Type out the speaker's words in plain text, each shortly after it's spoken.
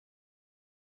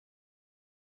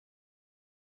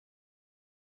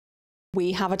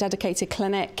We have a dedicated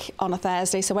clinic on a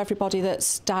Thursday, so everybody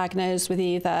that's diagnosed with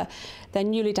either they're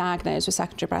newly diagnosed with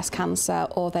secondary breast cancer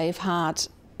or they've had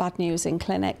bad news in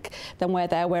clinic, then we're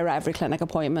there. We're at every clinic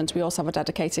appointment. We also have a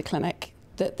dedicated clinic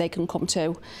that they can come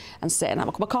to and sit and have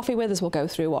a cup of coffee with us. We'll go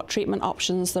through what treatment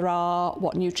options there are,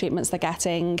 what new treatments they're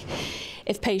getting.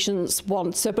 If patients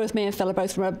want, so both me and Phil are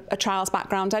both from a trials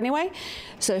background anyway,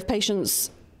 so if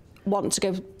patients want to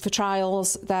go for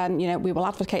trials, then we will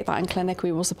advocate that in clinic.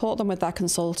 We will support them with their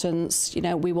consultants.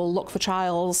 We will look for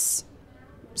trials.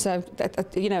 So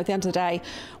at the end of the day,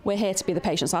 we're here to be the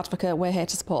patient's advocate. We're here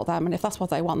to support them, and if that's what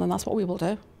they want, then that's what we will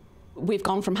do. We've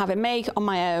gone from having me on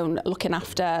my own looking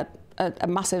after a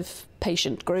massive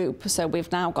patient group, so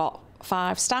we've now got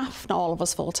 5 staff, not all of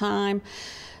us full time.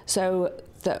 So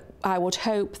that I would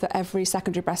hope that every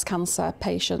secondary breast cancer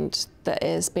patient that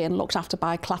is being looked after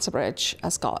by Clatterbridge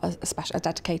has got a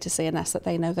dedicated CNS that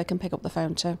they know they can pick up the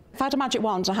phone to. If I had a magic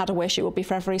wand and I had a wish, it would be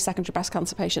for every secondary breast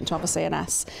cancer patient to have a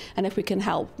CNS. And if we can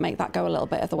help make that go a little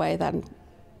bit of the way, then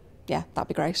yeah, that'd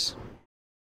be great.